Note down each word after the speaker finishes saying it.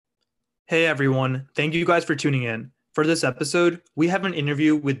Hey everyone, thank you guys for tuning in. For this episode, we have an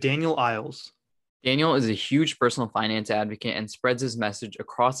interview with Daniel Iles. Daniel is a huge personal finance advocate and spreads his message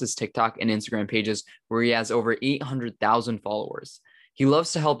across his TikTok and Instagram pages, where he has over 800,000 followers. He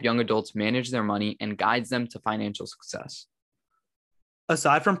loves to help young adults manage their money and guides them to financial success.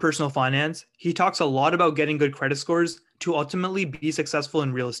 Aside from personal finance, he talks a lot about getting good credit scores to ultimately be successful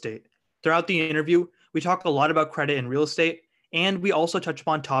in real estate. Throughout the interview, we talk a lot about credit in real estate, and we also touch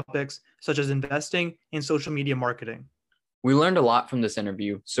upon topics such as investing and social media marketing. We learned a lot from this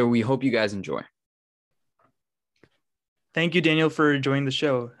interview, so we hope you guys enjoy. Thank you, Daniel, for joining the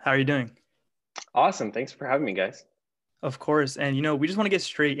show. How are you doing? Awesome. Thanks for having me, guys. Of course. And, we just want to get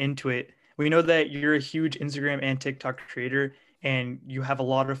straight into it. We know that you're a huge Instagram and TikTok creator, and you have a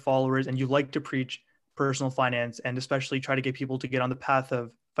lot of followers, and you like to preach personal finance and especially try to get people to get on the path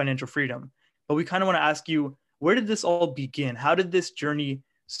of financial freedom. But we kind of want to ask you, where did this all begin? How did this journey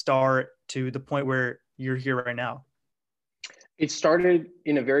start to the point where you're here right now? It started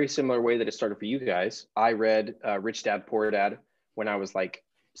in a very similar way that it started for you guys. I read Rich Dad, Poor Dad when I was like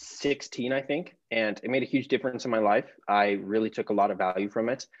 16, I think, and it made a huge difference in my life. I really took a lot of value from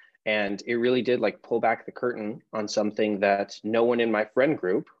it. And it really did like pull back the curtain on something that no one in my friend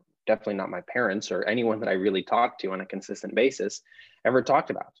group, definitely not my parents or anyone that I really talked to on a consistent basis, ever talked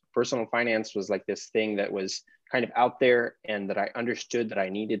about. Personal finance was like this thing that was kind of out there and that I understood that I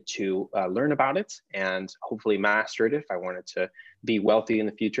needed to learn about it and hopefully master it if I wanted to be wealthy in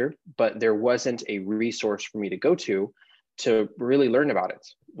the future. But there wasn't a resource for me to go to really learn about it.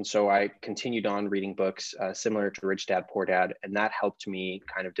 And so I continued on reading books similar to Rich Dad, Poor Dad, and that helped me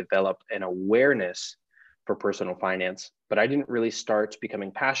kind of develop an awareness for personal finance. But I didn't really start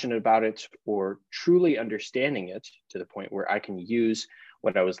becoming passionate about it or truly understanding it to the point where I can use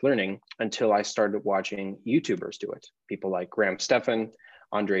what I was learning until I started watching YouTubers do it. People like Graham Stephan,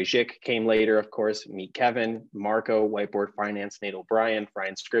 Andre Zick came later, of course, Meet Kevin, Marco, Whiteboard Finance, Nate O'Brien,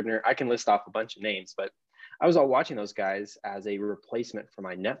 Brian Scribner. I can list off a bunch of names, but I was all watching those guys as a replacement for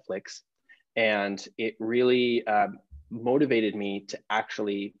my Netflix. And it really motivated me to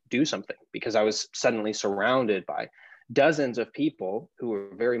actually do something because I was suddenly surrounded by dozens of people who were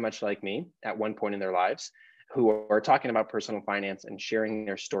very much like me at one point in their lives, who are talking about personal finance and sharing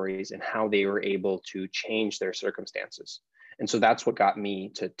their stories and how they were able to change their circumstances. And so that's what got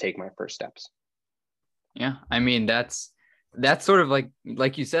me to take my first steps. Yeah, I mean that's sort of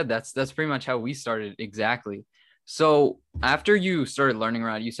like you said, that's pretty much how we started exactly. So after you started learning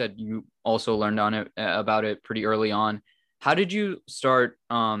around, you said you also learned on it about it pretty early on. How did you start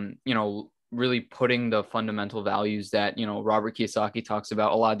really putting the fundamental values that Robert Kiyosaki talks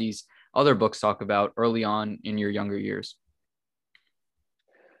about, a lot of these other books talk about early on in your younger years?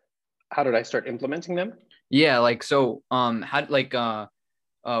 How did I start implementing them? Yeah, when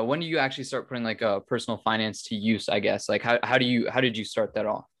do you actually start putting like a personal finance to use, I guess? Like how did you start that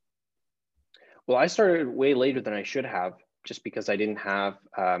off? Well, I started way later than I should have, just because I didn't have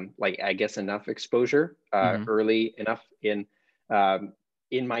enough exposure early enough in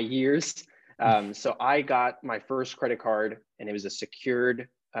my years. So I got my first credit card, and it was a secured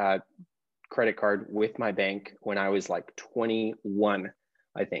credit card with my bank when I was like 21,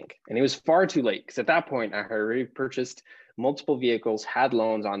 I think. And it was far too late because at that point I had already purchased multiple vehicles, had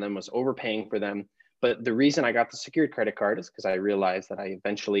loans on them, was overpaying for them. But the reason I got the secured credit card is because I realized that I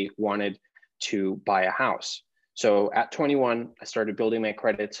eventually wanted to buy a house. So at 21, I started building my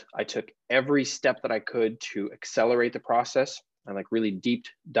credit. I took every step that I could to accelerate the process. I like really deep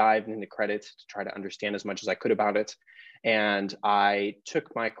dived into credit to try to understand as much as I could about it. And I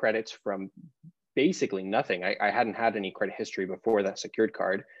took my credit from basically nothing. I hadn't had any credit history before that secured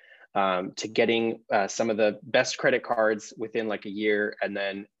card, to getting some of the best credit cards within like a year. And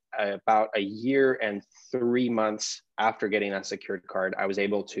then about a year and 3 months after getting that secured card, I was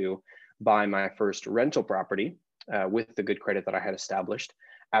able to buy my first rental property with the good credit that I had established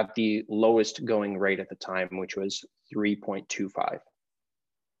at the lowest going rate at the time, which was 3.25.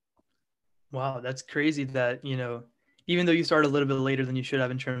 Wow, that's crazy that, even though you started a little bit later than you should have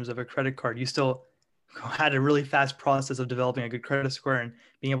in terms of a credit card, you still had a really fast process of developing a good credit score and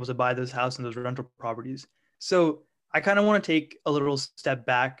being able to buy those houses and those rental properties. So I kind of want to take a little step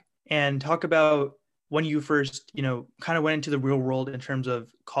back and talk about when you first, kind of went into the real world in terms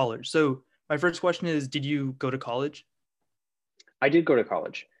of college. So my first question is, did you go to college? I did go to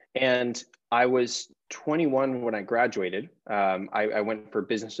college, and I was 21 when I graduated. I went for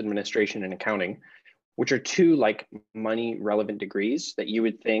business administration and accounting, which are two like money relevant degrees that you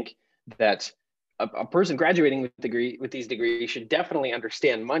would think that a person graduating with these degrees should definitely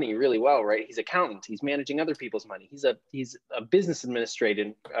understand money really well, right? He's accountant. He's managing other people's money. He's a business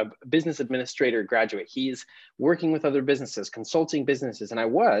administrator graduate. He's working with other businesses, consulting businesses, and I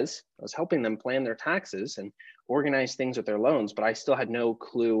was helping them plan their taxes and organize things with their loans, but I still had no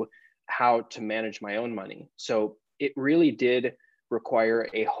clue how to manage my own money. So it really did require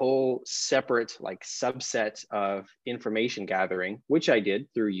a whole separate like subset of information gathering, which I did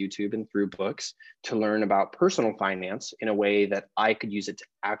through YouTube and through books to learn about personal finance in a way that I could use it to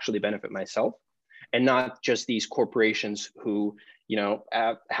actually benefit myself and not just these corporations who, you know,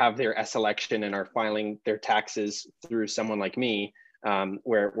 have their S election and are filing their taxes through someone like me,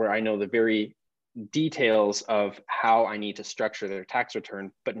 where I know the very details of how I need to structure their tax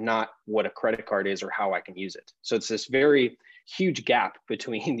return, but not what a credit card is or how I can use it. So it's this very huge gap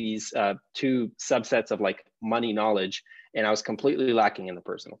between these two subsets of like money knowledge. And I was completely lacking in the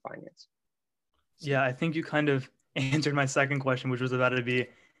personal finance. Yeah, I think you kind of answered my second question, which was about to be,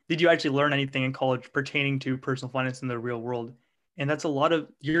 did you actually learn anything in college pertaining to personal finance in the real world? And that's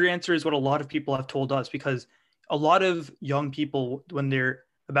your answer is what a lot of people have told us, because a lot of young people, when they're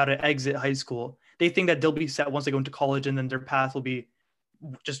about to exit high school, they think that they'll be set once they go into college and then their path will be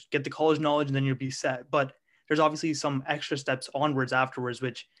just get the college knowledge and then you'll be set. But there's obviously some extra steps onwards afterwards,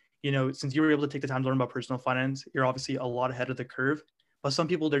 which, you know, since you were able to take the time to learn about personal finance, you're obviously a lot ahead of the curve. But some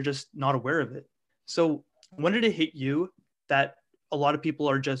people, they're just not aware of it. So when did it hit you that a lot of people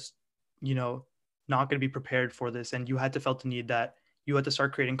are just, you know, not going to be prepared for this, and you had to felt the need that you had to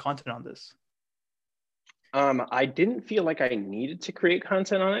start creating content on this? I didn't feel like I needed to create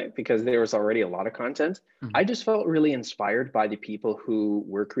content on it because there was already a lot of content. Mhm. I just felt really inspired by the people who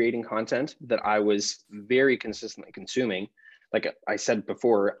were creating content that I was very consistently consuming. Like I said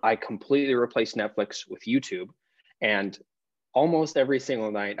before, I completely replaced Netflix with YouTube. And almost every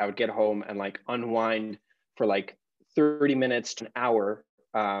single night I would get home and like unwind for like 30 minutes to an hour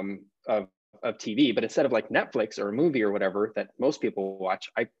of TV, but instead of like Netflix or a movie or whatever that most people watch,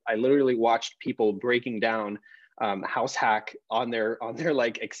 I literally watched people breaking down house hack on their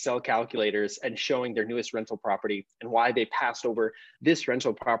like Excel calculators and showing their newest rental property and why they passed over this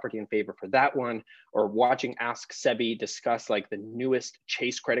rental property in favor for that one, or watching Ask Sebi discuss like the newest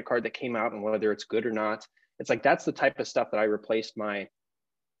Chase credit card that came out and whether it's good or not. It's like that's the type of stuff that I replaced my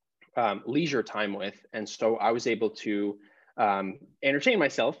leisure time with, and so I was able to entertain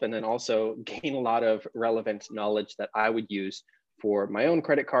myself and then also gain a lot of relevant knowledge that I would use for my own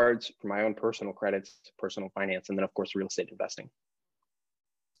credit cards, for my own personal credits, personal finance, and then of course real estate investing.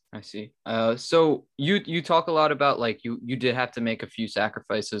 I see. So you talk a lot about like you did have to make a few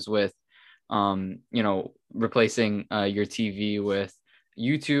sacrifices with, you know, replacing your TV with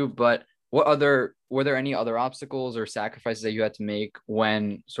YouTube, but were there any other obstacles or sacrifices that you had to make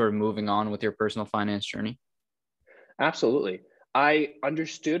when sort of moving on with your personal finance journey? Absolutely. I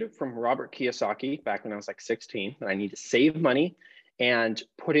understood from Robert Kiyosaki back when I was like 16 that I need to save money and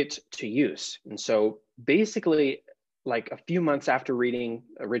put it to use. And so basically, like a few months after reading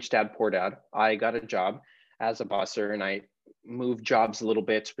Rich Dad Poor Dad, I got a job as a busser, and I moved jobs a little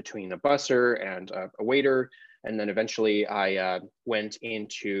bit between a busser and a waiter. And then eventually I went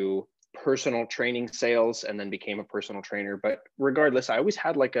into personal training sales and then became a personal trainer. But regardless, I always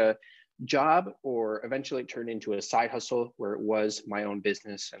had like a job, or eventually it turned into a side hustle where it was my own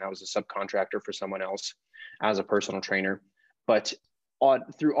business and I was a subcontractor for someone else as a personal trainer. But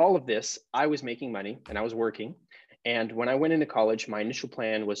through all of this, I was making money and I was working. And when I went into college, my initial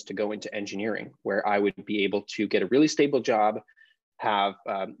plan was to go into engineering, where I would be able to get a really stable job, have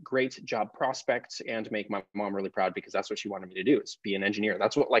great job prospects, and make my mom really proud, because that's what she wanted me to do, is be an engineer.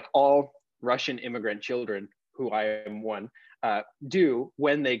 That's what like all Russian immigrant children, who I am one, do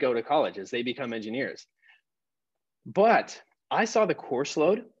when they go to college, is they become engineers. But I saw the course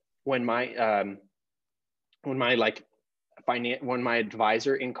load when my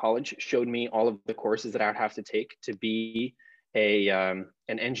advisor in college showed me all of the courses that I would have to take to be an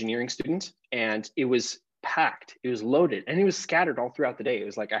engineering student, and it was packed, it was loaded, and it was scattered all throughout the day. It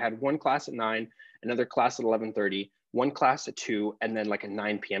was like I had one class at 9, another class at 11:30, one class at 2, and then like a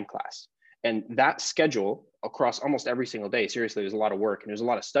 9 p.m. class. And that schedule across almost every single day, seriously, there's a lot of work and there's a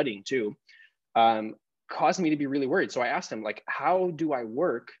lot of studying too, caused me to be really worried. So I asked him, like, how do I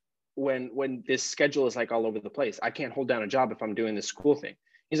work when this schedule is like all over the place? I can't hold down a job if I'm doing this school thing.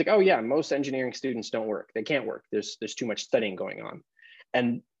 He's like, oh yeah, most engineering students don't work. They can't work. There's too much studying going on.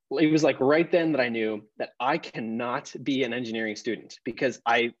 And it was like right then that I knew that I cannot be an engineering student, because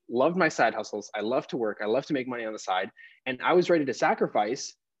I loved my side hustles. I love to work. I love to make money on the side. And I was ready to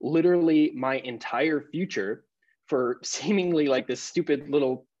sacrifice literally my entire future for seemingly like this stupid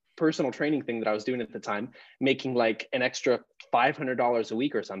little personal training thing that I was doing at the time, making like an extra $500 a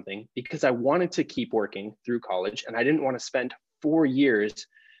week or something, because I wanted to keep working through college and I didn't want to spend 4 years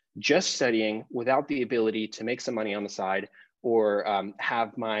just studying without the ability to make some money on the side or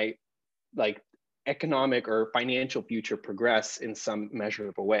have my like economic or financial future progress in some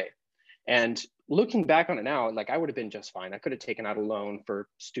measurable way. And looking back on it now, like I would have been just fine. I could have taken out a loan for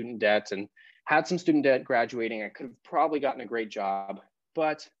student debt and had some student debt graduating. I could have probably gotten a great job,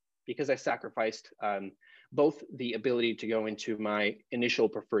 but because I sacrificed both the ability to go into my initial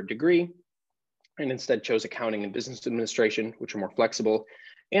preferred degree and instead chose accounting and business administration, which are more flexible,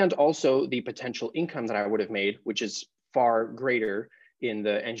 and also the potential income that I would have made, which is far greater in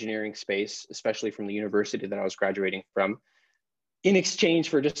the engineering space, especially from the university that I was graduating from. In exchange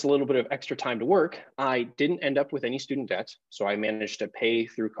for just a little bit of extra time to work, I didn't end up with any student debt. So I managed to pay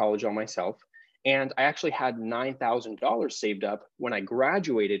through college all myself. And I actually had $9,000 saved up when I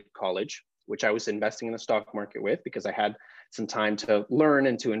graduated college, which I was investing in the stock market with because I had some time to learn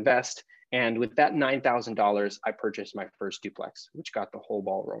and to invest. And with that $9,000, I purchased my first duplex, which got the whole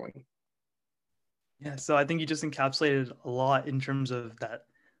ball rolling. Yeah, so I think you just encapsulated a lot in terms of that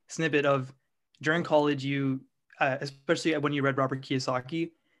snippet of during college, you, especially when you read Robert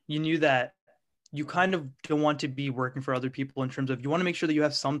Kiyosaki, you knew that you kind of don't want to be working for other people in terms of you want to make sure that you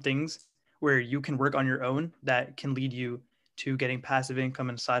have some things where you can work on your own that can lead you to getting passive income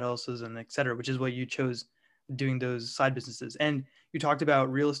and side hustles and et cetera, which is what you chose doing those side businesses. And you talked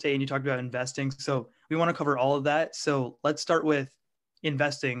about real estate and you talked about investing. So we want to cover all of that. So let's start with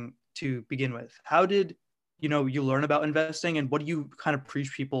investing to begin with. How did you learn about investing, and what do you kind of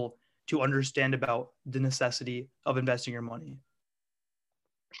preach people to understand about the necessity of investing your money?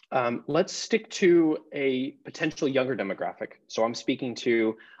 Let's stick to a potential younger demographic. So I'm speaking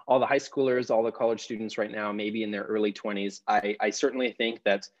to all the high schoolers, all the college students right now, maybe in their early 20s. I certainly think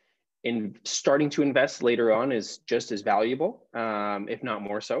that in starting to invest later on is just as valuable, if not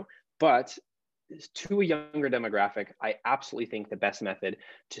more so. But to a younger demographic, I absolutely think the best method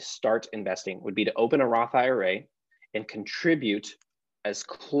to start investing would be to open a Roth IRA and contribute as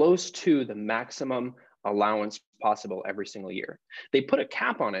close to the maximum allowance possible every single year. They put a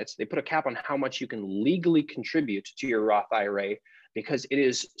cap on it. They put a cap on how much you can legally contribute to your Roth IRA because it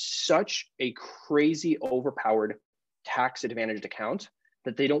is such a crazy overpowered tax advantaged account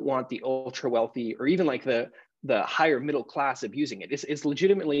that they don't want the ultra wealthy or even like the higher middle class abusing it. It's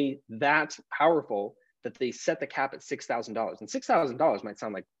legitimately that powerful that they set the cap at $6,000. And $6,000 might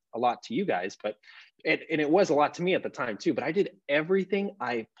sound like a lot to you guys, but it was a lot to me at the time too. But I did everything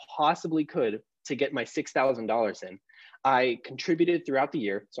I possibly could to get my $6,000 in. I contributed throughout the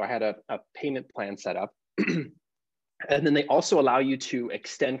year. So I had a payment plan set up. And then they also allow you to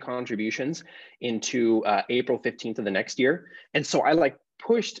extend contributions into April 15th of the next year. And so I like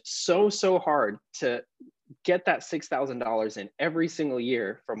pushed so hard to get that $6,000 in every single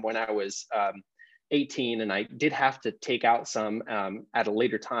year from when I was 18. And I did have to take out some at a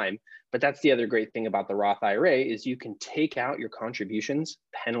later time. But that's the other great thing about the Roth IRA is you can take out your contributions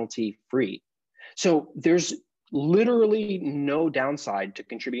penalty free. So there's literally no downside to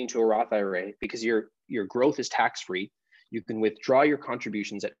contributing to a Roth IRA because your growth is tax free. You can withdraw your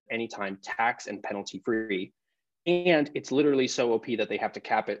contributions at any time, tax and penalty free. And it's literally so OP that they have to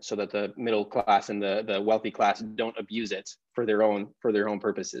cap it so that the middle class and the wealthy class don't abuse it for their own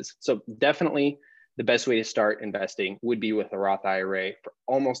purposes. So definitely the best way to start investing would be with a Roth IRA for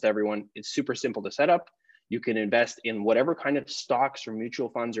almost everyone. It's super simple to set up. You can invest in whatever kind of stocks or mutual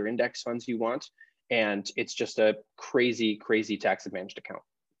funds or index funds you want. And it's just a crazy tax advantaged account.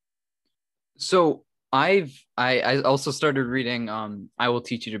 So I also started reading I Will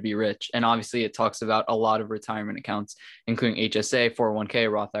Teach You to Be Rich. And obviously it talks about a lot of retirement accounts, including HSA,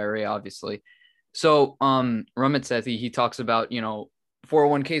 401k, Roth IRA, obviously. So Ramit Sethi, he talks about,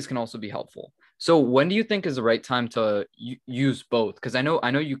 401ks can also be helpful. So when do you think is the right time to use both? Because I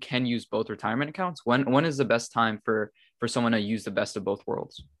know you can use both retirement accounts. When is the best time for someone to use the best of both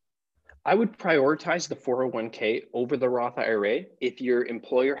worlds? I would prioritize the 401k over the Roth IRA if your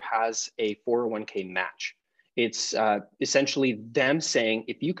employer has a 401k match. It's essentially them saying,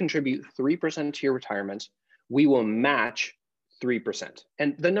 if you contribute 3% to your retirement, we will match 3%.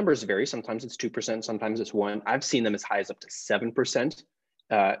 And the numbers vary. Sometimes it's 2%, sometimes it's 1%. I've seen them as high as up to 7%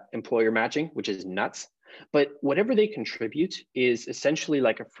 employer matching, which is nuts. But whatever they contribute is essentially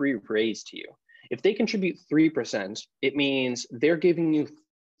like a free raise to you. If they contribute 3%, it means they're giving you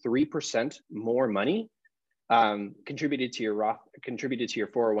 3% more money contributed to your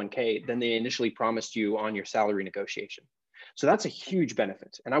 401k than they initially promised you on your salary negotiation. So that's a huge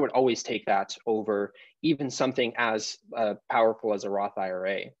benefit. And I would always take that over even something as powerful as a Roth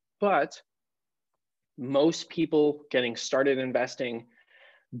IRA. But most people getting started investing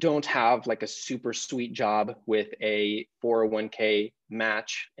don't have like a super sweet job with a 401k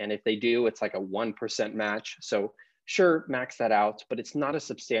match. And if they do, it's like a 1% match. So sure, max that out, but it's not as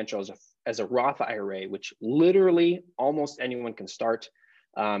substantial as a Roth IRA, which literally almost anyone can start.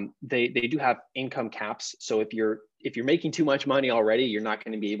 They do have income caps. So if you're making too much money already, you're not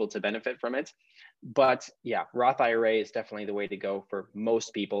going to be able to benefit from it. But yeah, Roth IRA is definitely the way to go for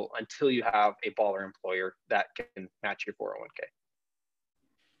most people until you have a baller employer that can match your 401k.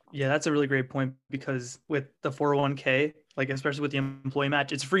 Yeah, that's a really great point, because with the 401k, like especially with the employee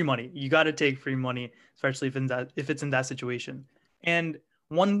match, it's free money. You got to take free money, especially if it's in that situation. And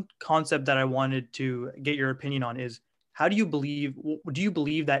one concept that I wanted to get your opinion on is, do you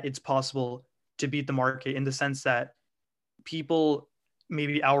believe that it's possible to beat the market, in the sense that people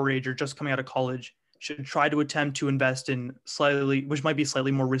maybe our age or just coming out of college should try to attempt to invest in which might be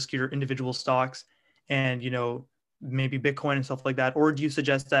slightly more riskier individual stocks, and maybe Bitcoin and stuff like that? Or do you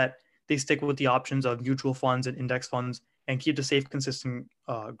suggest that they stick with the options of mutual funds and index funds and keep the safe, consistent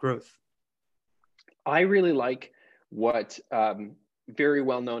growth? I really like what very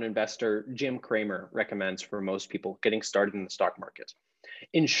well-known investor Jim Cramer recommends for most people getting started in the stock market.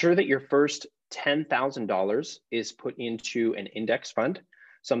 Ensure that your first $10,000 is put into an index fund,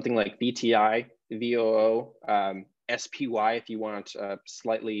 something like VTI, VOO, SPY if you want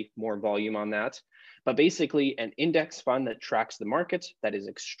slightly more volume on that. But basically an index fund that tracks the market, that is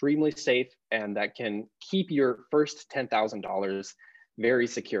extremely safe, and that can keep your first $10,000 very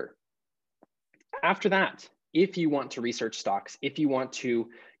secure. After that, if you want to research stocks, if you want to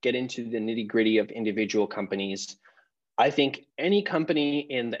get into the nitty-gritty of individual companies, I think any company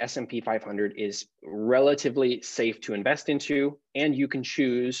in the S&P 500 is relatively safe to invest into, and you can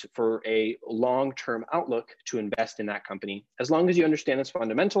choose for a long-term outlook to invest in that company, as long as you understand its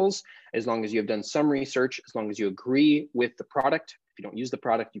fundamentals, as long as you have done some research, as long as you agree with the product. If you don't use the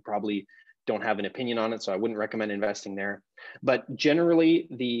product, you probably don't have an opinion on it, so I wouldn't recommend investing there. But generally,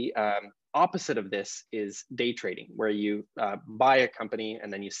 the opposite of this is day trading, where you buy a company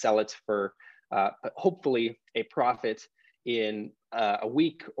and then you sell it for hopefully a profit in a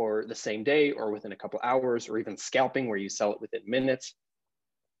week or the same day or within a couple hours, or even scalping, where you sell it within minutes.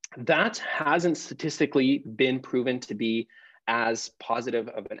 That hasn't statistically been proven to be as positive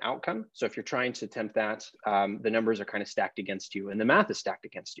of an outcome. So if you're trying to attempt that, the numbers are kind of stacked against you, and the math is stacked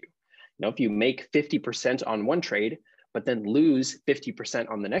against you. If you make 50% on one trade, but then lose 50%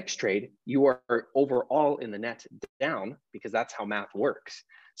 on the next trade, you are overall in the net down, because that's how math works.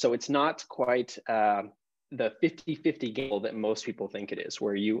 So it's not quite the 50-50 game that most people think it is,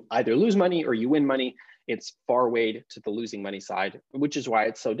 where you either lose money or you win money. It's far weighed to the losing money side, which is why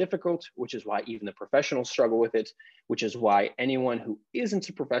it's so difficult, which is why even the professionals struggle with it, which is why anyone who isn't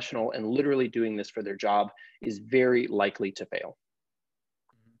a professional and literally doing this for their job is very likely to fail.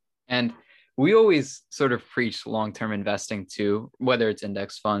 And we always sort of preach long-term investing too, whether it's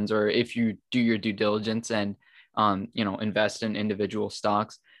index funds or if you do your due diligence and, invest in individual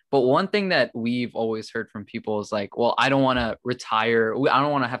stocks. But one thing that we've always heard from people is like, well, I don't want to retire. I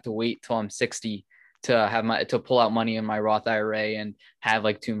don't want to have to wait till I'm 60 to pull out money in my Roth IRA and have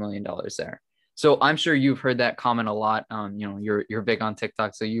like $2 million there. So I'm sure you've heard that comment a lot. You're big on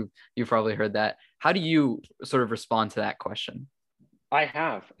TikTok, so you've probably heard that. How do you sort of respond to that question? I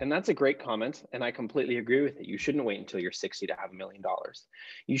have, and that's a great comment, and I completely agree with it. You shouldn't wait until you're 60 to have $1 million.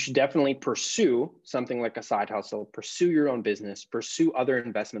 You should definitely pursue something like a side hustle, pursue your own business, pursue other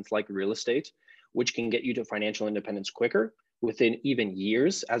investments like real estate, which can get you to financial independence quicker within even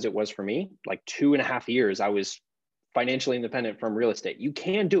years, as it was for me. Like 2.5 years, I was financially independent from real estate. You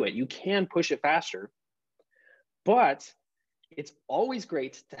can do it. You can push it faster, but it's always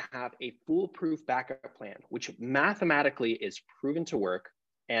great to have a foolproof backup plan, which mathematically is proven to work.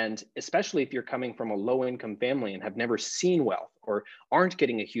 And especially if you're coming from a low income family and have never seen wealth, or aren't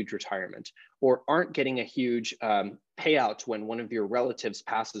getting a huge retirement, or aren't getting a huge payout when one of your relatives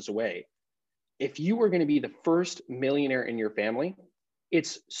passes away. If you were going to be the first millionaire in your family,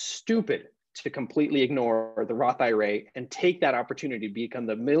 it's stupid to completely ignore the Roth IRA and take that opportunity to become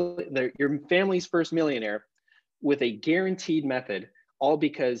your family's first millionaire with a guaranteed method, all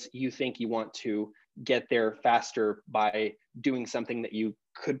because you think you want to get there faster by doing something that you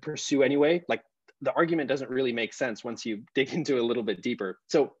could pursue anyway. Like, the argument doesn't really make sense once you dig into it a little bit deeper.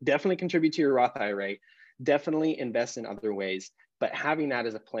 So definitely contribute to your Roth IRA, definitely invest in other ways, but having that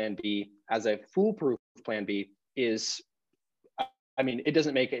as a plan B, as a foolproof plan B is, it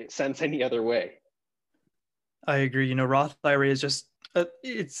doesn't make sense any other way. I agree. Roth IRA is just,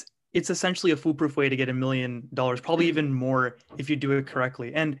 it's essentially a foolproof way to get $1 million, probably even more if you do it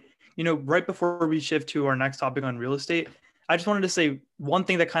correctly. And right before we shift to our next topic on real estate, I just wanted to say one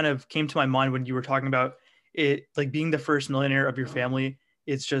thing that kind of came to my mind when you were talking about it, like being the first millionaire of your family.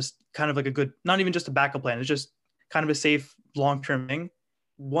 It's just kind of like a good, not even just a backup plan. It's just kind of a safe long-term thing.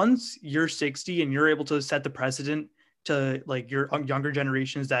 Once you're 60 and you're able to set the precedent to like your younger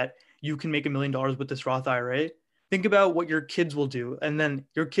generations that you can make $1 million with this Roth IRA, think about what your kids will do. And then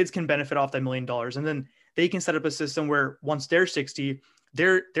your kids can benefit off that $1 million. And then they can set up a system where once they're 60,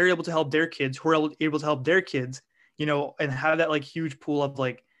 they're able to help their kids who are able to help their kids, and have that like huge pool of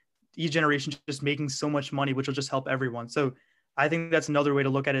like each generation just making so much money, which will just help everyone. So I think that's another way to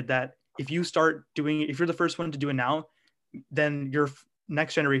look at it, that if you start doing it, if you're the first one to do it now, then your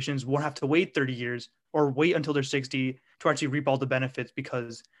next generations won't have to wait 30 years or wait until they're 60 to actually reap all the benefits,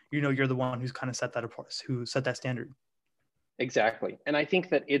 because you're the one who's kind of set that apart, who set that standard. Exactly. And I think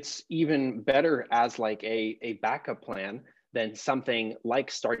that it's even better as like a backup plan than something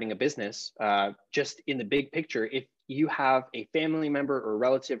like starting a business. Just in the big picture, if you have a family member or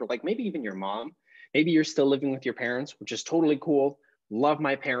relative, or like maybe even your mom, maybe you're still living with your parents, which is totally cool. Love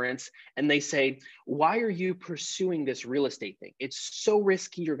my parents. And they say, why are you pursuing this real estate thing? It's so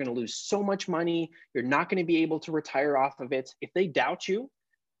risky. You're going to lose so much money. You're not going to be able to retire off of it. If they doubt you,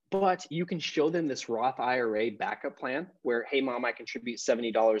 but you can show them this Roth IRA backup plan where, hey, mom, I contribute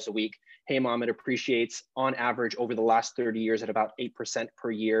 $70 a week. Hey, mom, it appreciates on average over the last 30 years at about 8%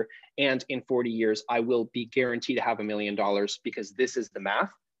 per year. And in 40 years, I will be guaranteed to have $1 million because this is the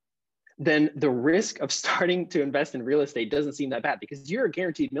math. Then the risk of starting to invest in real estate doesn't seem that bad, because you're a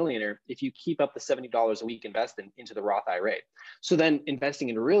guaranteed millionaire if you keep up the $70 a week invested into the Roth IRA. So then investing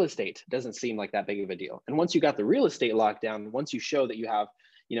in real estate doesn't seem like that big of a deal. And once you got the real estate locked down, once you show that you have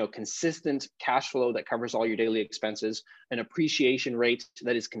consistent cash flow that covers all your daily expenses, an appreciation rate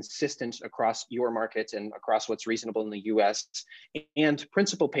that is consistent across your market and across what's reasonable in the US, and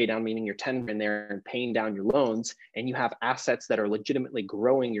principal pay down, meaning you're 10 in there and paying down your loans, and you have assets that are legitimately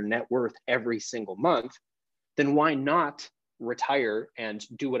growing your net worth every single month, then why not retire and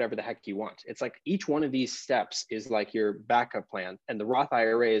do whatever the heck you want? It's like each one of these steps is like your backup plan, and the Roth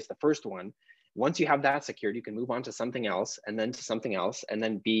IRA is the first one. Once you have that secured, you can move on to something else, and then to something else, and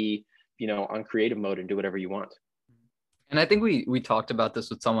then be, on creative mode and do whatever you want. And I think we talked about this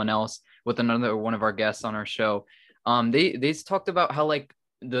with someone else, with another one of our guests on our show. They talked about how like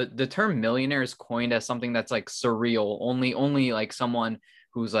the term millionaire is coined as something that's like surreal. Only like someone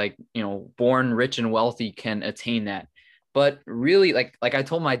who's like, born rich and wealthy can attain that. But really, like I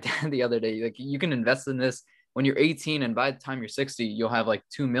told my dad the other day, like you can invest in this when you're 18, and by the time you're 60, you'll have like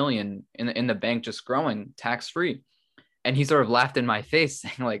 2 million in the bank, just growing tax free. And he sort of laughed in my face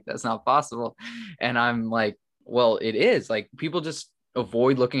saying like, that's not possible. And I'm like, well, it is. Like people just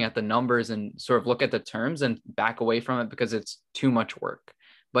avoid looking at the numbers and sort of look at the terms and back away from it because it's too much work,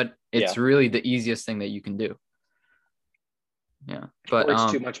 but it's really the easiest thing that you can do. Yeah. But or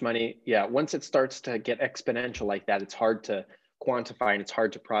it's too much money. Yeah. Once it starts to get exponential like that, it's hard to quantify and it's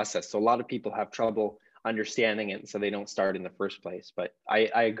hard to process. So a lot of people have trouble understanding it, so they don't start in the first place. But I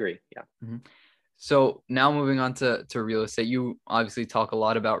agree. Yeah. Mm-hmm. So now moving on to real estate, you obviously talk a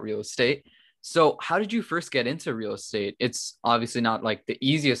lot about real estate. So how did you first get into real estate? It's obviously not like the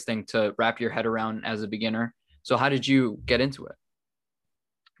easiest thing to wrap your head around as a beginner. So how did you get into it?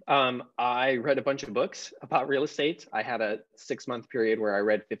 I read a bunch of books about real estate. I had a 6-month period where I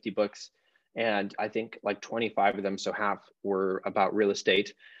read 50 books, and I think like 25 of them, so half, were about real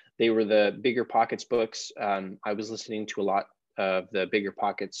estate. They were the Bigger Pockets books. I was listening to a lot of the Bigger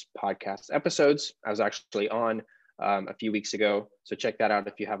Pockets podcast episodes. I was actually on a few weeks ago, so check that out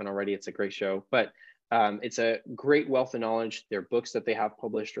if you haven't already. It's a great show, but it's a great wealth of knowledge. Their books that they have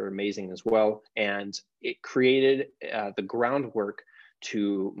published are amazing as well, and it created the groundwork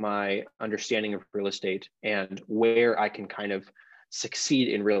to my understanding of real estate and where I can kind of succeed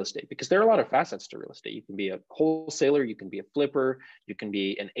in real estate, because there are a lot of facets to real estate. You can be a wholesaler, you can be a flipper, you can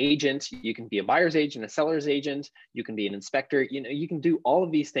be an agent, you can be a buyer's agent, a seller's agent, you can be an inspector. You can do all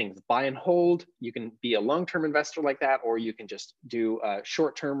of these things. Buy and hold, you can be a long-term investor like that, or you can just do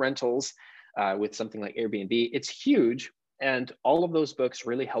short-term rentals with something like Airbnb. It's huge. And all of those books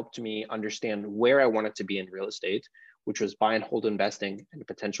really helped me understand where I wanted to be in real estate, which was buy and hold investing and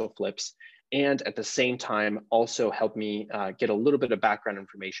potential flips. And at the same time, also help me get a little bit of background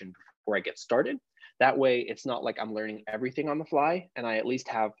information before I get started That way, it's not like I'm learning everything on the fly, and I at least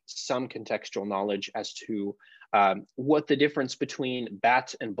have some contextual knowledge as to what the difference between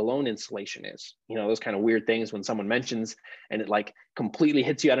bat and balloon insulation is. You know, those kind of weird things when someone mentions and it like completely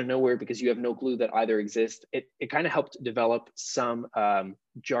hits you out of nowhere because you have no clue that either exist. It kind of helped develop some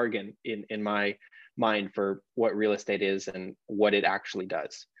jargon in my mind for what real estate is and what it actually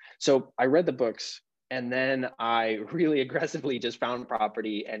does. So I read the books, and then I really aggressively just found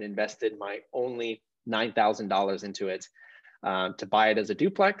property and invested my only $9,000 into it to buy it as a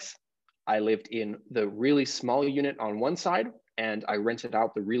duplex. I lived in the really small unit on one side, and I rented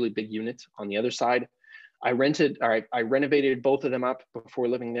out the really big unit on the other side. I renovated both of them up before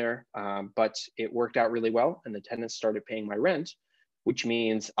living there, but it worked out really well, and the tenants started paying my rent, which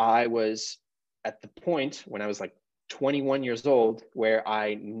means I was at the point when I was like 21 years old where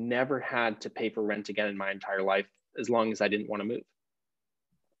I never had to pay for rent again in my entire life, as long as I didn't want to move.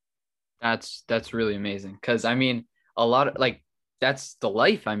 That's really amazing. Cause I mean, a lot of like, that's the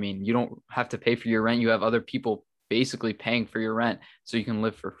life. I mean, you don't have to pay for your rent. You have other people basically paying for your rent so you can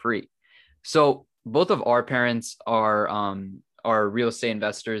live for free. So both of our parents are real estate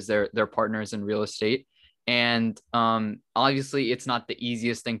investors. They're partners in real estate. And obviously it's not the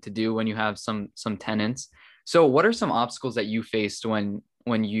easiest thing to do when you have some tenants. So what are some obstacles that you faced when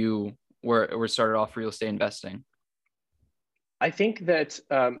you were started off real estate investing? I think that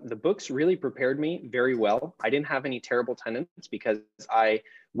the books really prepared me very well. I didn't have any terrible tenants because I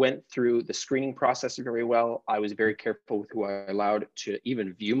went through the screening process very well. I was very careful with who I allowed to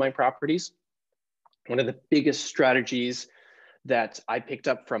even view my properties. One of the biggest strategies that I picked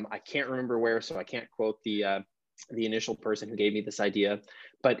up from, I can't remember where, so I can't quote the initial person who gave me this idea,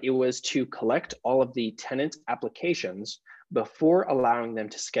 but it was to collect all of the tenant applications before allowing them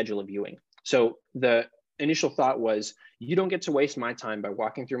to schedule a viewing. So the initial thought was, you don't get to waste my time by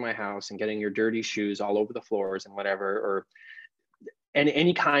walking through my house and getting your dirty shoes all over the floors and whatever, or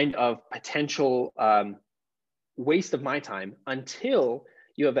any kind of potential waste of my time until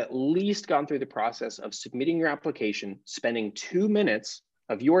you have at least gone through the process of submitting your application, spending 2 minutes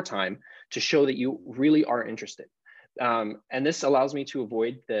of your time to show that you really are interested. And this allows me to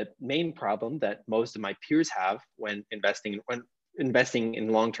avoid the main problem that most of my peers have when investing in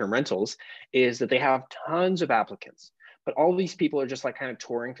long-term rentals, is that they have tons of applicants, but all these people are just like kind of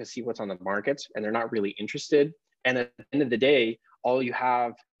touring to see what's on the market, and they're not really interested. And at the end of the day, all you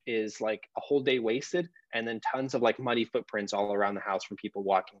have is like a whole day wasted, and then tons of like muddy footprints all around the house from people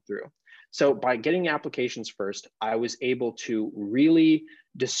walking through. So by getting applications first, I was able to really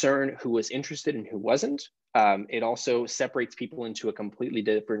discern who was interested and who wasn't. It also separates people into a completely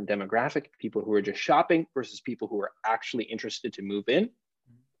different demographic, people who are just shopping versus people who are actually interested to move in.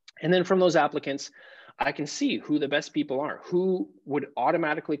 And then from those applicants, I can see who the best people are, who would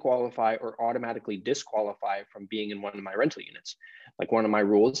automatically qualify or automatically disqualify from being in one of my rental units. Like, one of my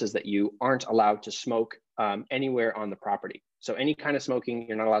rules is that you aren't allowed to smoke anywhere on the property. So any kind of smoking,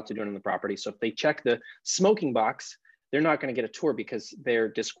 you're not allowed to do it on the property. So if they check the smoking box, they're not going to get a tour because they're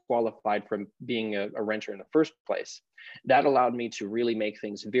disqualified from being a renter in the first place. That allowed me to really make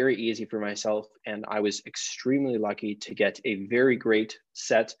things very easy for myself. And I was extremely lucky to get a very great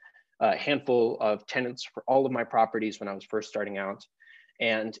handful of tenants for all of my properties when I was first starting out.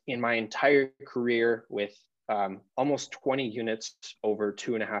 And in my entire career with almost 20 units over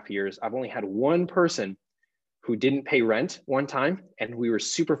 2.5 years, I've only had one person who didn't pay rent one time. And we were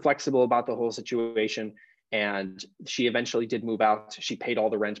super flexible about the whole situation. And she eventually did move out. She paid all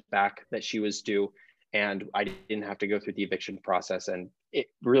the rent back that she was due, and I didn't have to go through the eviction process. And it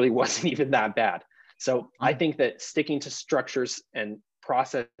really wasn't even that bad. So I think that sticking to structures and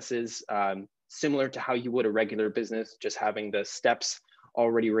processes similar to how you would a regular business, just having the steps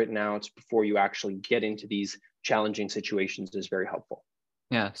already written out before you actually get into these challenging situations, is very helpful.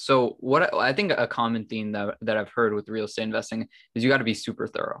 Yeah. So what I think a common theme that I've heard with real estate investing is you got to be super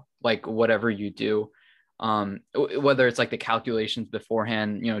thorough. Like, whatever you do, whether it's like the calculations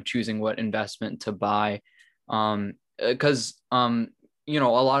beforehand, choosing what investment to buy, because a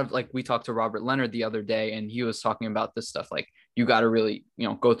lot of, like, we talked to Robert Leonard the other day, and he was talking about this stuff. Like, you got to really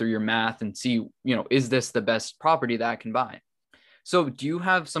go through your math and see, is this the best property that I can buy? So do you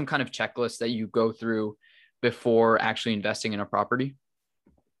have some kind of checklist that you go through before actually investing in a property?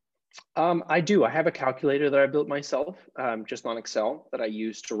 I do. I have a calculator that I built myself, just on Excel, that I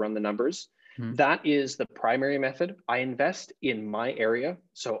use to run the numbers. Mm-hmm. That is the primary method. I invest in my area.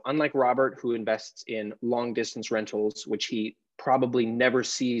 So unlike Robert, who invests in long distance rentals, which he probably never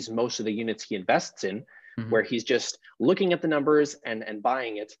sees most of the units he invests in, mm-hmm. where he's just looking at the numbers and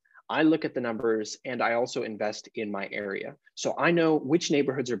buying it, I look at the numbers and I also invest in my area. So I know which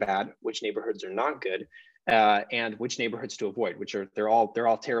neighborhoods are bad, which neighborhoods are not good, and which neighborhoods to avoid, which are they're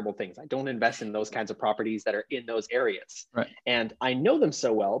all terrible things. I don't invest in those kinds of properties that are in those areas. Right. And I know them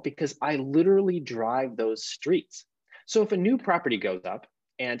so well because I literally drive those streets. So if a new property goes up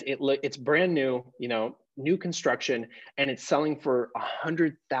and it's brand new, new construction, and it's selling for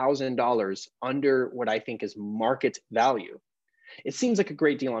 $100,000 under what I think is market value, it seems like a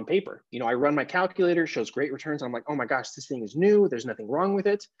great deal on paper. I run my calculator, shows great returns. I'm like, oh my gosh, this thing is new. There's nothing wrong with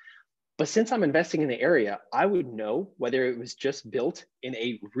it. But since I'm investing in the area, I would know whether it was just built in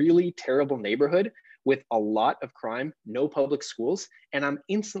a really terrible neighborhood with a lot of crime, no public schools. And I'm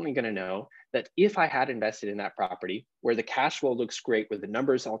instantly going to know that if I had invested in that property where the cash flow looks great, with the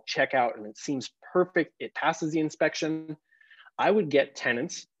numbers I'll check out and it seems perfect, it passes the inspection, I would get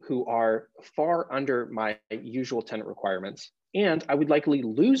tenants who are far under my usual tenant requirements. And I would likely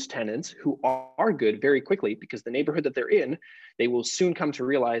lose tenants who are good very quickly, because the neighborhood that they're in, they will soon come to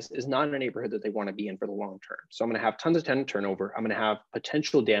realize is not a neighborhood that they want to be in for the long term. So I'm going to have tons of tenant turnover. I'm going to have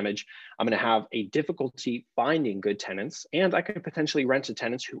potential damage. I'm going to have a difficulty finding good tenants. And I could potentially rent to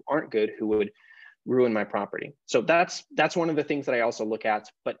tenants who aren't good, who would ruin my property. So that's one of the things that I also look at,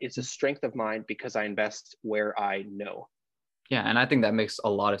 but it's a strength of mine because I invest where I know. Yeah. And I think that makes a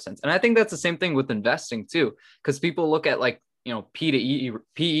lot of sense. And I think that's the same thing with investing too, because people look at like, P to E,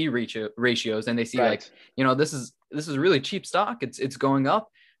 PE ratios, and they see Right. like, this is really cheap stock. It's going up,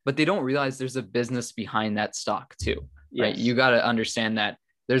 but they don't realize there's a business behind that stock too, right? Yes. You got to understand that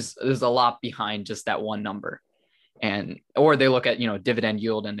there's a lot behind just that one number. Or they look at, dividend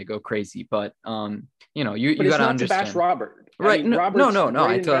yield and they go crazy, but you got to understand. To bash Robert. Right. I mean, no,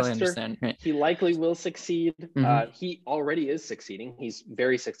 I totally investor. understand. Right. He likely will succeed. Mm-hmm. He already is succeeding. He's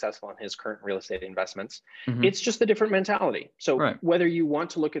very successful in his current real estate investments. Mm-hmm. It's just a different mentality. So right. whether you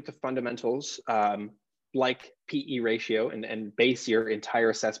want to look at the fundamentals, like PE ratio and base your entire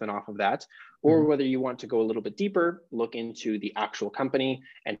assessment off of that, or mm-hmm. whether you want to go a little bit deeper, look into the actual company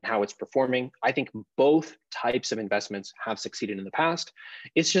and how it's performing, I think both types of investments have succeeded in the past.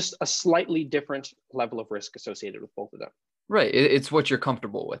 It's just a slightly different level of risk associated with both of them. Right. It's what you're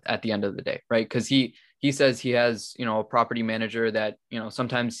comfortable with at the end of the day, right? Because he says he has, a property manager that,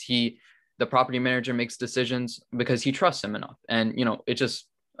 sometimes the property manager makes decisions because he trusts him enough. And, it just,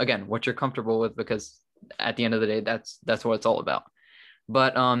 again, what you're comfortable with, because at the end of the day, that's what it's all about.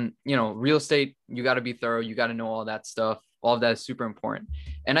 But, real estate, you got to be thorough. You got to know all that stuff. All of that is super important.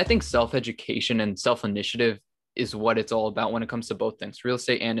 And I think self-education and self-initiative is what it's all about when it comes to both things, real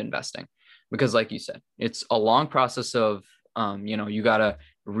estate and investing. Because like you said, it's a long process of, you got to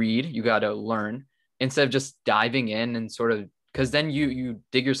read, you got to learn, instead of just diving in and sort of, because then you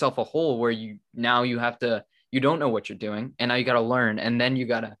dig yourself a hole where you don't know what you're doing. And now you got to learn, and then you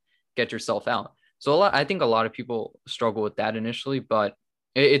got to get yourself out. So I think a lot of people struggle with that initially, but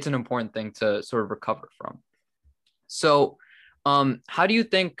it's an important thing to sort of recover from. So how do you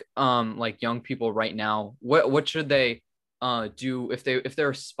think like young people right now, what should they do if they're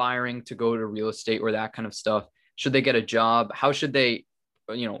aspiring to go to real estate or that kind of stuff? Should they get a job? How should they,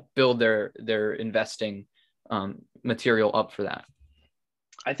 build their investing material up for that?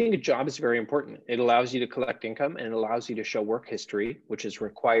 I think a job is very important. It allows you to collect income and it allows you to show work history, which is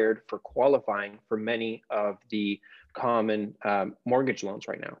required for qualifying for many of the common mortgage loans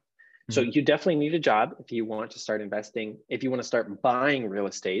right now. Mm-hmm. So you definitely need a job if you want to start investing, if you want to start buying real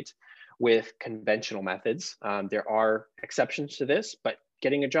estate with conventional methods. There are exceptions to this, but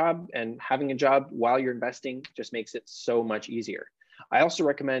getting a job and having a job while you're investing just makes it so much easier. I also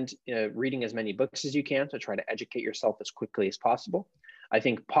recommend reading as many books as you can to try to educate yourself as quickly as possible. I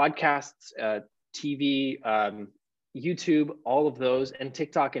think podcasts, TV, YouTube, all of those, and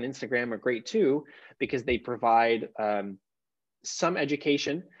TikTok and Instagram are great too, because they provide some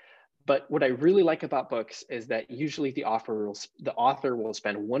education. But what I really like about books is that usually the author will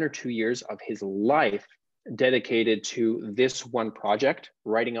spend 1 or 2 years of his life dedicated to this one project,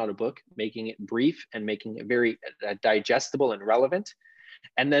 writing out a book, making it brief and making it very digestible and relevant.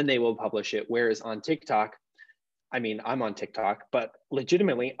 And then they will publish it. Whereas on TikTok, I mean, I'm on TikTok, but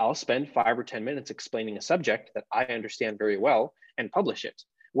legitimately, I'll spend 5 or 10 minutes explaining a subject that I understand very well and publish it.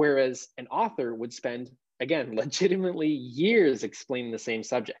 Whereas an author would spend, again, legitimately years explaining the same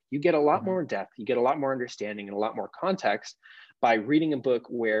subject. You get a lot more depth, you get a lot more understanding and a lot more context by reading a book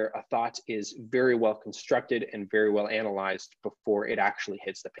where a thought is very well constructed and very well analyzed before it actually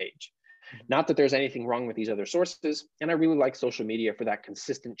hits the page. Not that there's anything wrong with these other sources. And I really like social media for that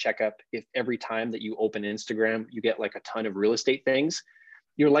consistent checkup. If every time that you open Instagram, you get like a ton of real estate things,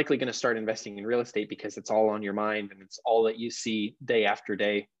 you're likely going to start investing in real estate because it's all on your mind and it's all that you see day after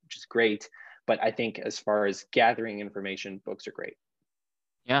day which is great. But I think as far as gathering information, books are great.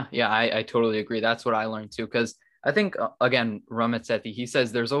 Yeah, I totally agree. That's what I learned too. Because I think, again, Ramit Sethi, he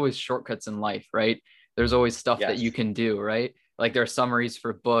says there's always shortcuts in life, right? There's always stuff that Yes. you can do, right? Like there are summaries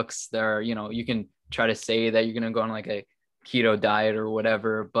for books. There are, you can try to say that you're going to go on like a keto diet or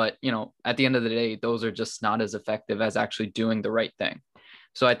whatever. But, at the end of the day, those are just not as effective as actually doing the right thing.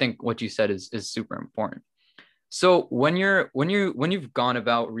 So I think what you said is super important. So when you've gone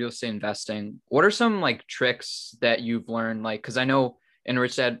about real estate investing, what are some like tricks that you've learned? Like, because I know in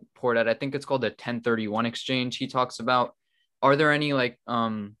Rich Dad Poor Dad, I think it's called the 1031 exchange he talks about. Are there any like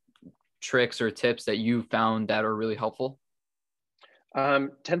tricks or tips that you found that are really helpful?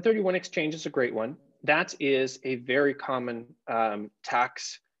 1031 exchange is a great one. That is a very common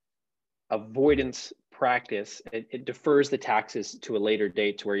tax avoidance practice. It defers the taxes to a later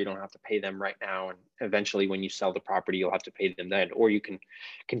date to where you don't have to pay them right now. And eventually when you sell the property, you'll have to pay them then, or you can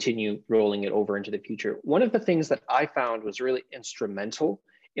continue rolling it over into the future. One of the things that I found was really instrumental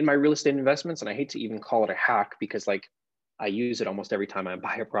in my real estate investments, and I hate to even call it a hack because like I use it almost every time I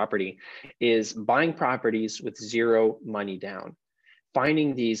buy a property, is buying properties with zero money down.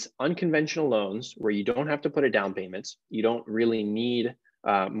 Finding these unconventional loans where you don't have to put a down payment, you don't really need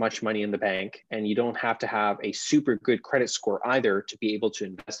much money in the bank, and you don't have to have a super good credit score either to be able to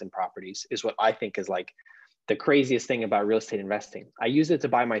invest in properties, is what I think is like the craziest thing about real estate investing. I use it to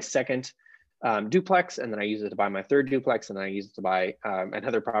buy my second duplex, and then I use it to buy my third duplex, and then I use it to buy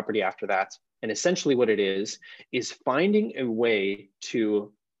another property after that. And essentially what it is finding a way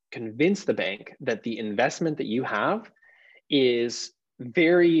to convince the bank that the investment that you have is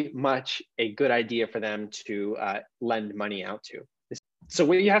very much a good idea for them to lend money out to. So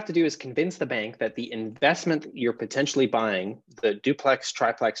what you have to do is convince the bank that the investment that you're potentially buying, the duplex,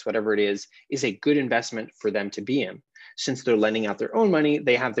 triplex, whatever it is a good investment for them to be in. Since they're lending out their own money,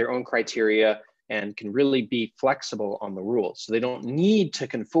 they have their own criteria and can really be flexible on the rules. So they don't need to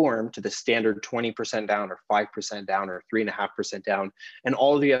conform to the standard 20% down or 5% down or 3.5% down and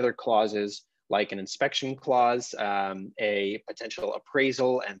all the other clauses like an inspection clause, a potential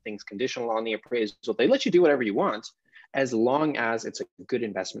appraisal and things conditional on the appraisal. They let you do whatever you want as long as it's a good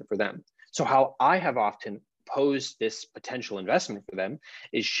investment for them. So how I have often posed this potential investment for them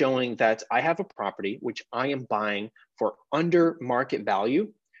is showing that I have a property which I am buying for under market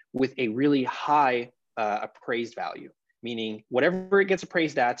value with a really high appraised value, meaning whatever it gets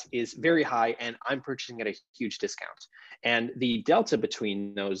appraised at is very high and I'm purchasing at a huge discount. And the delta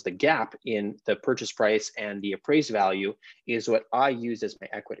between those, the gap in the purchase price and the appraised value is what I use as my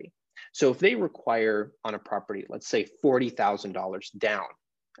equity. So if they require on a property, let's say $40,000 down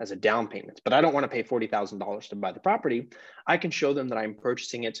as a down payment, but I don't want to pay $40,000 to buy the property, I can show them that I'm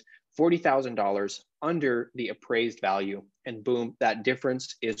purchasing it $40,000 under the appraised value, and boom, that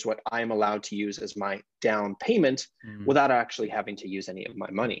difference is what I'm allowed to use as my down payment without actually having to use any of my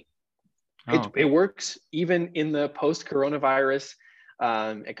money. It works even in the post-coronavirus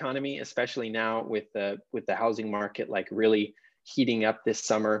economy, especially now with the housing market like really heating up this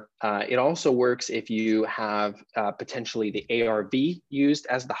summer. It also works if you have potentially the ARV used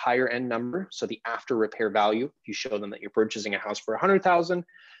as the higher end number. So the after repair value, if you show them that you're purchasing a house for 100,000,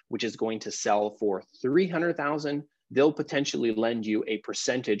 which is going to sell for 300,000, they'll potentially lend you a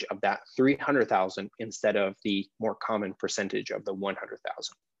percentage of that 300,000 instead of the more common percentage of the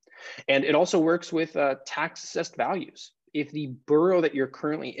 100,000. And it also works with tax assessed values. If the borough that you're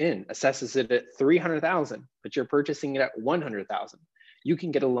currently in assesses it at 300,000, but you're purchasing it at 100,000, you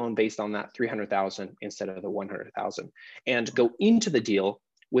can get a loan based on that 300,000 instead of the 100,000 and go into the deal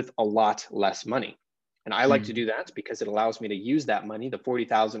with a lot less money. And I like to do that because it allows me to use that money, the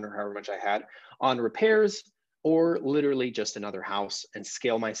 40,000 or however much I had, on repairs or literally just another house and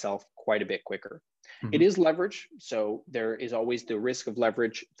scale myself quite a bit quicker. It is leverage. So there is always the risk of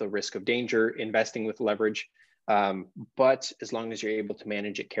leverage, the risk of danger, investing with leverage. But as long as you're able to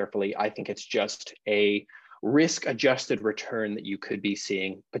manage it carefully, I think it's just a risk adjusted return that you could be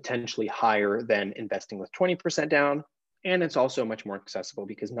seeing potentially higher than investing with 20% down. And it's also much more accessible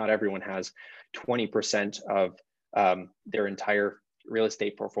because not everyone has 20% of their entire real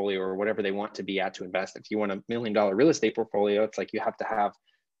estate portfolio or whatever they want to be at to invest. If you want $1 million real estate portfolio, it's like you have to have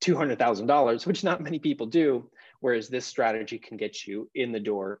 $200,000, which not many people do. Whereas this strategy can get you in the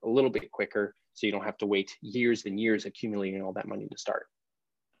door a little bit quicker. So you don't have to wait years and years accumulating all that money to start.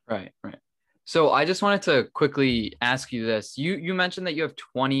 Right. So I just wanted to quickly ask you this. You mentioned that you have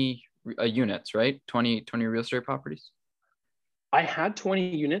 20 units, right? 20 real estate properties. I had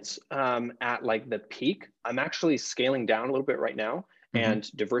 20 units at like the peak. I'm actually scaling down a little bit right now and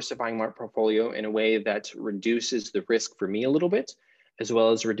diversifying my portfolio in a way that reduces the risk for me a little bit, as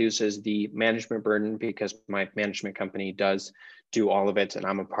well as reduces the management burden because my management company does do all of it and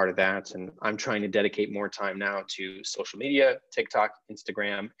I'm a part of that. And I'm trying to dedicate more time now to social media, TikTok,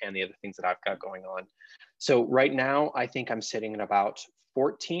 Instagram, and the other things that I've got going on. So right now, I think I'm sitting at about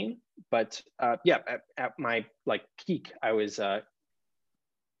 14, but yeah, at my like peak, I was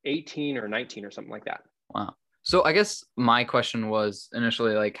 18 or 19 or something like that. Wow. So I guess my question was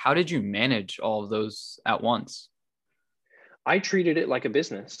initially like, how did you manage all of those at once? I treated it like a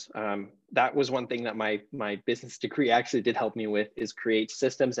business. That was one thing that my business degree actually did help me with, is create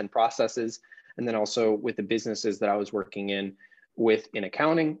systems and processes. And then also with the businesses that I was working in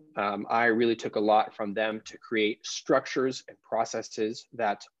accounting, I really took a lot from them to create structures and processes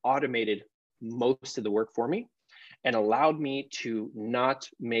that automated most of the work for me and allowed me to not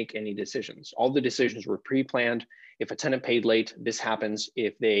make any decisions. All the decisions were pre-planned. If a tenant paid late, this happens.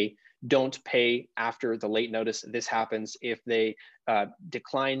 If they don't pay after the late notice, this happens. If they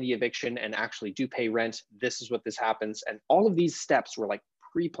decline the eviction and actually do pay rent, this is what this happens. And all of these steps were like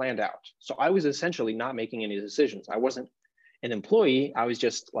pre-planned out. So I was essentially not making any decisions. I wasn't an employee. I was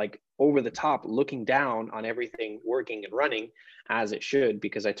just like over the top looking down on everything working and running as it should,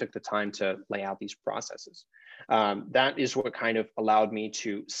 because I took the time to lay out these processes. That is what kind of allowed me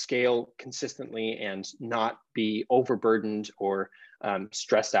to scale consistently and not be overburdened or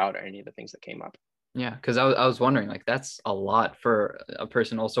stressed out or any of the things that came up. Yeah, because I was wondering, like, that's a lot for a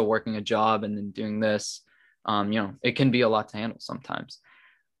person also working a job and then doing this. It can be a lot to handle sometimes.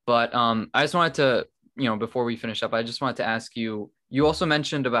 But I just wanted to, before we finish up, I just wanted to ask you, you also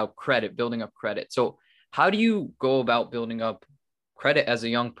mentioned about credit, building up credit. So how do you go about building up credit as a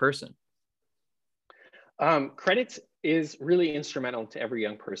young person? Credit is really instrumental to every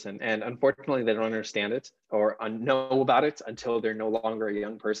young person. And unfortunately, they don't understand it or know about it until they're no longer a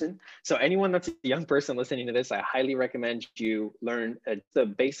young person. So anyone that's a young person listening to this, I highly recommend you learn the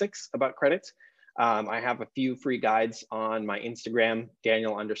basics about credit. I have a few free guides on my Instagram,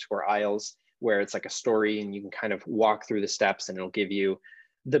 Daniel_Iles, where it's like a story and you can kind of walk through the steps and it'll give you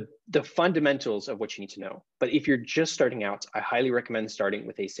the fundamentals of what you need to know. But if you're just starting out, I highly recommend starting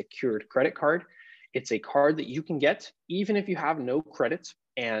with a secured credit card. It's a card that you can get even if you have no credit,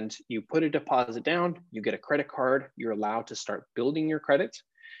 and you put a deposit down, you get a credit card, you're allowed to start building your credit.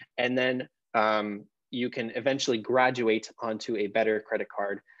 And then you can eventually graduate onto a better credit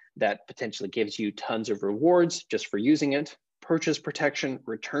card that potentially gives you tons of rewards just for using it, purchase protection,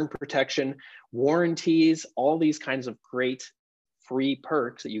 return protection, warranties, all these kinds of great free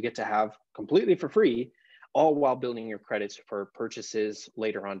perks that you get to have completely for free, all while building your credits for purchases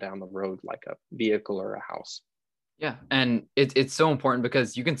later on down the road, like a vehicle or a house. Yeah, and it's so important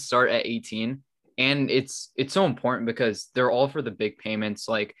because you can start at 18, and it's so important because they're all for the big payments.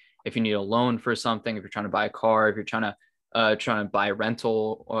 Like if you need a loan for something, if you're trying to buy a car, if you're trying to buy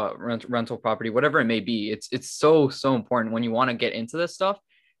rental property, whatever it may be, it's so important when you want to get into this stuff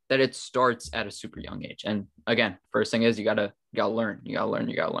that it starts at a super young age. And again, first thing is you gotta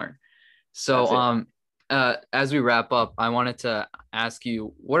learn. So as we wrap up, I wanted to ask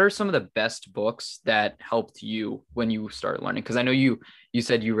you, what are some of the best books that helped you when you started learning? Because I know you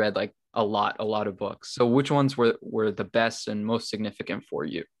said you read like a lot of books. So which ones were the best and most significant for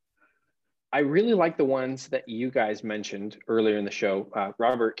you? I really like the ones that you guys mentioned earlier in the show.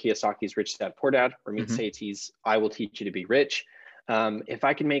 Robert Kiyosaki's Rich Dad Poor Dad, or Ramit Sethi's I Will Teach You to Be Rich. If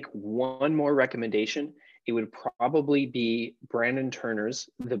I can make one more recommendation, it would probably be Brandon Turner's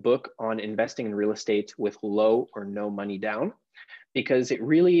The Book on Investing in Real Estate with Low or No Money Down, because it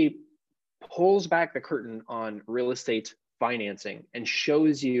really pulls back the curtain on real estate financing and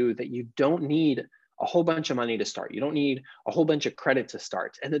shows you that you don't need a whole bunch of money to start. You don't need a whole bunch of credit to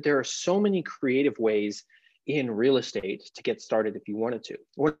start, and that there are so many creative ways in real estate to get started if you wanted to.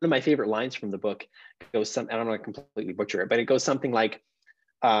 One of my favorite lines from the book goes something, I don't want to completely butcher it, but it goes something like,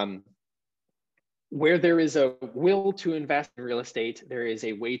 where there is a will to invest in real estate, there is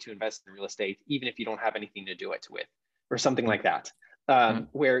a way to invest in real estate, even if you don't have anything to do it with, or something like that.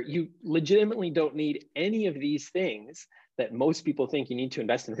 Where you legitimately don't need any of these things that most people think you need to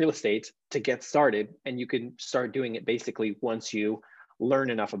invest in real estate to get started. And you can start doing it basically once you learn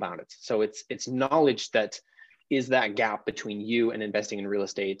enough about it. So it's knowledge that is that gap between you and investing in real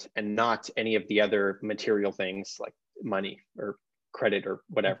estate, and not any of the other material things like money or credit or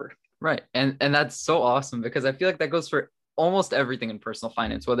whatever. Right. And that's so awesome, because I feel like that goes for almost everything in personal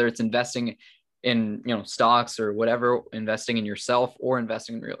finance, whether it's investing in, stocks or whatever, investing in yourself or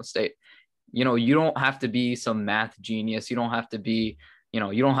investing in real estate. You don't have to be some math genius. You don't have to be, you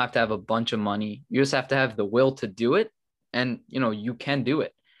don't have to have a bunch of money. You just have to have the will to do it. And, you can do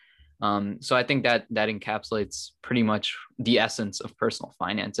it. So I think that encapsulates pretty much the essence of personal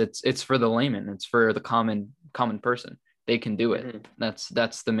finance. It's for the layman. It's for the common person. They can do it. Mm-hmm.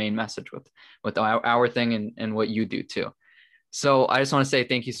 That's the main message with our thing and what you do too. So I just want to say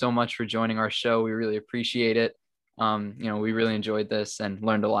thank you so much for joining our show. We really appreciate it. We really enjoyed this and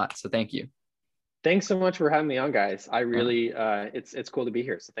learned a lot. So thank you. Thanks so much for having me on, guys. I really, it's cool to be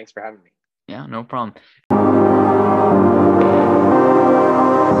here. So thanks for having me. Yeah, no problem.